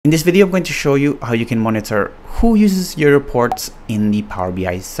In this video, I'm going to show you how you can monitor who uses your reports in the Power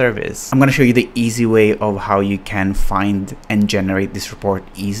BI service. I'm going to show you the easy way of how you can find and generate this report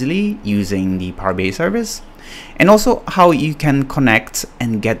easily using the Power BI service, and also how you can connect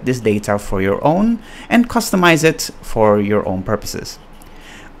and get this data for your own and customize it for your own purposes.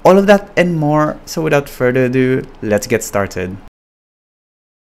 All of that and more. So without further ado, let's get started.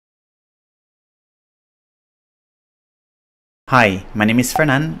 Hi, my name is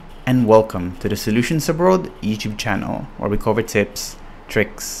Fernan, and welcome to the Solutions Abroad YouTube channel, where we cover tips,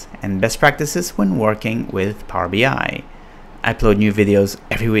 tricks, and best practices when working with Power BI. I upload new videos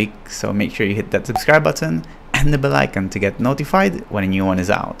every week, so make sure you hit that subscribe button and the bell icon to get notified when a new one is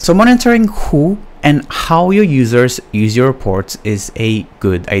out. So monitoring who and how your users use your reports is a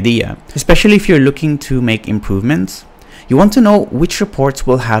good idea, especially if you're looking to make improvements. You want to know which reports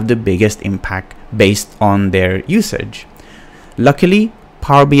will have the biggest impact based on their usage. Luckily,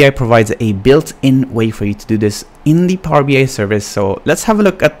 Power BI provides a built-in way for you to do this in the Power BI service, so let's have a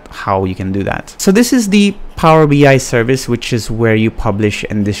look at how you can do that. So this is the Power BI service, which is where you publish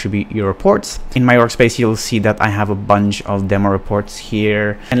and distribute your reports. In my workspace, you'll see that I have a bunch of demo reports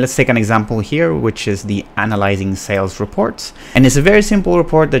here. And let's take an example here, which is the Analyzing Sales report. And it's a very simple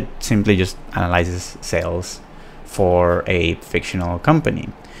report that simply just analyzes sales for a fictional company.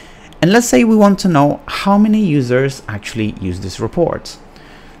 And let's say we want to know how many users actually use this report.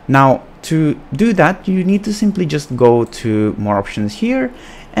 Now, to do that, you need to simply just go to more options here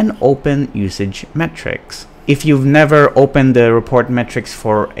and open usage metrics. If you've never opened the report metrics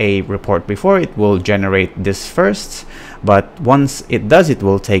for a report before, it will generate this first, but once it does, it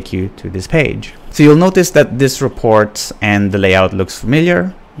will take you to this page. So you'll notice that this report and the layout looks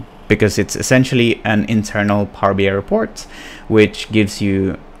familiar because it's essentially an internal Power BI report, which gives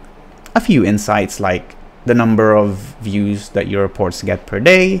you a few insights like the number of views that your reports get per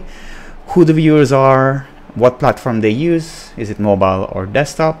day, who the viewers are, what platform they use, is it mobile or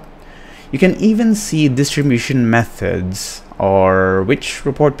desktop. You can even see distribution methods or which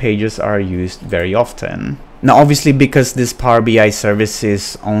report pages are used very often. Now, obviously, because this Power BI service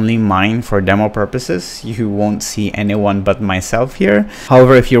is only mine for demo purposes, you won't see anyone but myself here.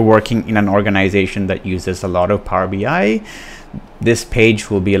 However, if you're working in an organization that uses a lot of Power BI, this page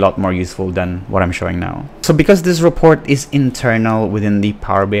will be a lot more useful than what I'm showing now. So because this report is internal within the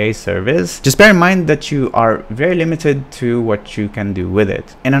Power BI service, just bear in mind that you are very limited to what you can do with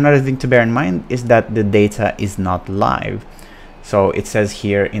it. And another thing to bear in mind is that the data is not live. So it says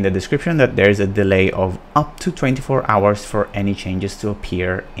here in the description that there is a delay of up to 24 hours for any changes to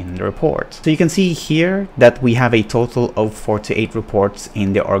appear in the report. So you can see here that we have a total of 48 reports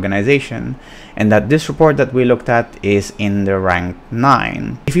in the organization, and that this report that we looked at is in the rank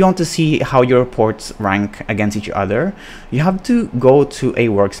 9. If you want to see how your reports rank against each other, you have to go to a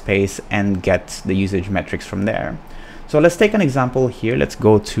workspace and get the usage metrics from there. So let's take an example here. Let's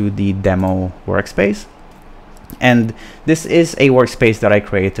go to the demo workspace. And this is a workspace that I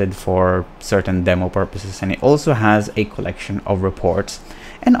created for certain demo purposes, and it also has a collection of reports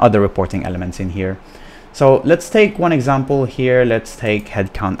and other reporting elements in here. So let's take one example here. Let's take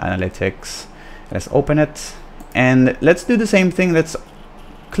headcount analytics. Let's open it, and let's do the same thing. Let's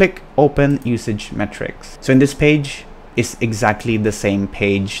click open usage metrics. So in this page is exactly the same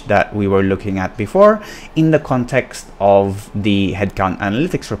page that we were looking at before in the context of the headcount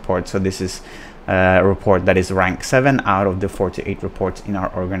analytics report. So this is a report that is rank 7 out of the 48 reports in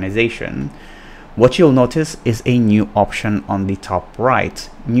our organization. What you'll notice is a new option on the top right,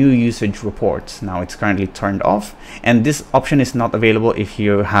 new usage reports. Now it's currently turned off, and this option is not available if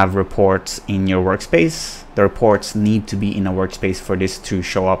you have reports in your workspace. The reports need to be in a workspace for this to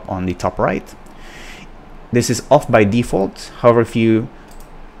show up on the top right. This is off by default. However, if you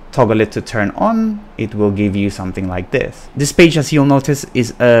toggle it to turn on, it will give you something like this. This page, as you'll notice,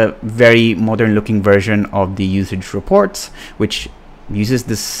 is a very modern looking version of the usage reports, which uses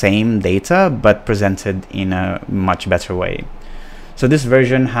the same data but presented in a much better way. So this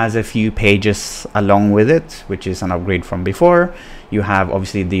version has a few pages along with it, which is an upgrade from before. You have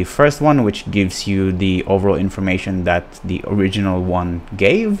obviously the first one, which gives you the overall information that the original one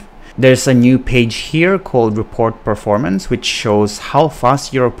gave. There's a new page here called Report Performance, which shows how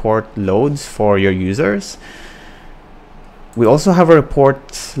fast your report loads for your users. We also have a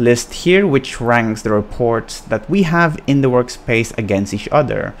report list here, which ranks the reports that we have in the workspace against each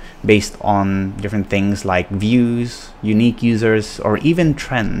other based on different things like views, unique users, or even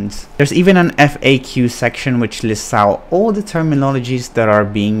trends. There's even an FAQ section which lists out all the terminologies that are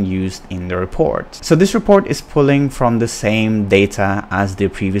being used in the report. So this report is pulling from the same data as the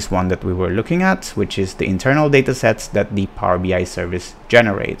previous one that we were looking at, which is the internal data sets that the Power BI service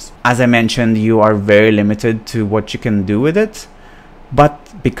generates. As I mentioned, you are very limited to what you can do with it,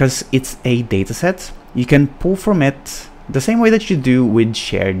 but because it's a data set, you can pull from it the same way that you do with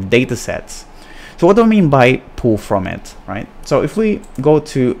shared data sets. So what do I mean by pull from it, right? So if we go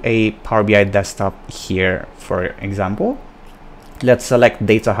to a Power BI desktop here, for example, let's select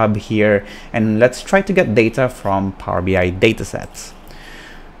Data Hub here, and let's try to get data from Power BI datasets.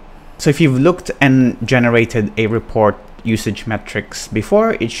 So if you've looked and generated a report usage metrics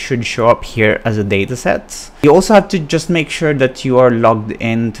before, it should show up here as a dataset. You also have to just make sure that you are logged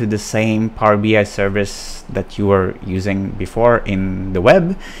into the same Power BI service that you were using before in the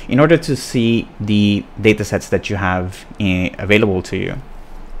web in order to see the datasets that you have available to you.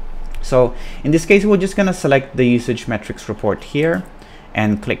 So in this case, we're just going to select the usage metrics report here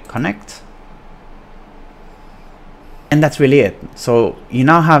and click connect. And that's really it. So you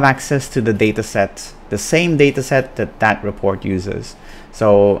now have access to the dataset, the same dataset that that report uses.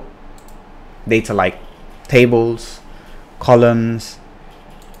 So data like tables, columns,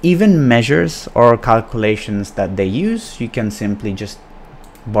 even measures or calculations that they use, you can simply just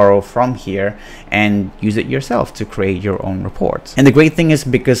borrow from here and use it yourself to create your own reports. And the great thing is,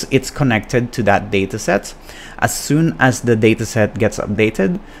 because it's connected to that dataset, as soon as the dataset gets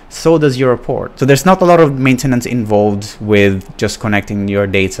updated, so does your report. So there's not a lot of maintenance involved with just connecting your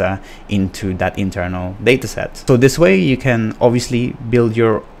data into that internal dataset. So this way you can obviously build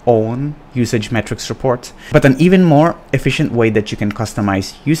your own usage metrics report, but an even more efficient way that you can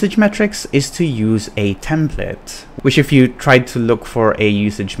customize usage metrics is to use a template, which if you tried to look for a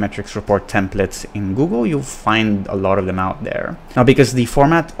usage metrics report templates in Google, you'll find a lot of them out there. Now, because the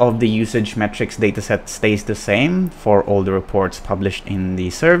format of the usage metrics dataset stays the same for all the reports published in the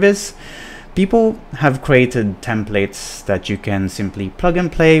service, people have created templates that you can simply plug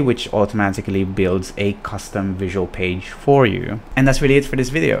and play, which automatically builds a custom visual page for you. And that's really it for this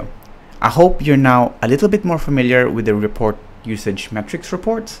video. I hope you're now a little bit more familiar with the report usage metrics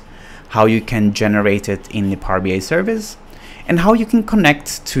report, how you can generate it in the Power BI service, and how you can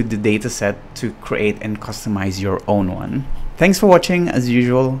connect to the dataset to create and customize your own one. Thanks for watching. As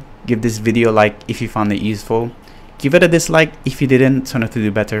usual, give this video a like if you found it useful. Give it a dislike if you didn't, so not to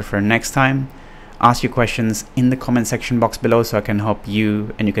do better for next time. Ask your questions in the comment section box below so I can help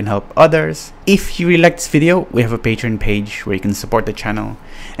you and you can help others. If you really liked this video, we have a Patreon page where you can support the channel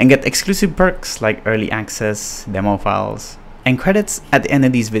and get exclusive perks like early access, demo files, and credits at the end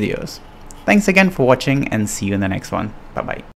of these videos. Thanks again for watching, and see you in the next one. Bye bye.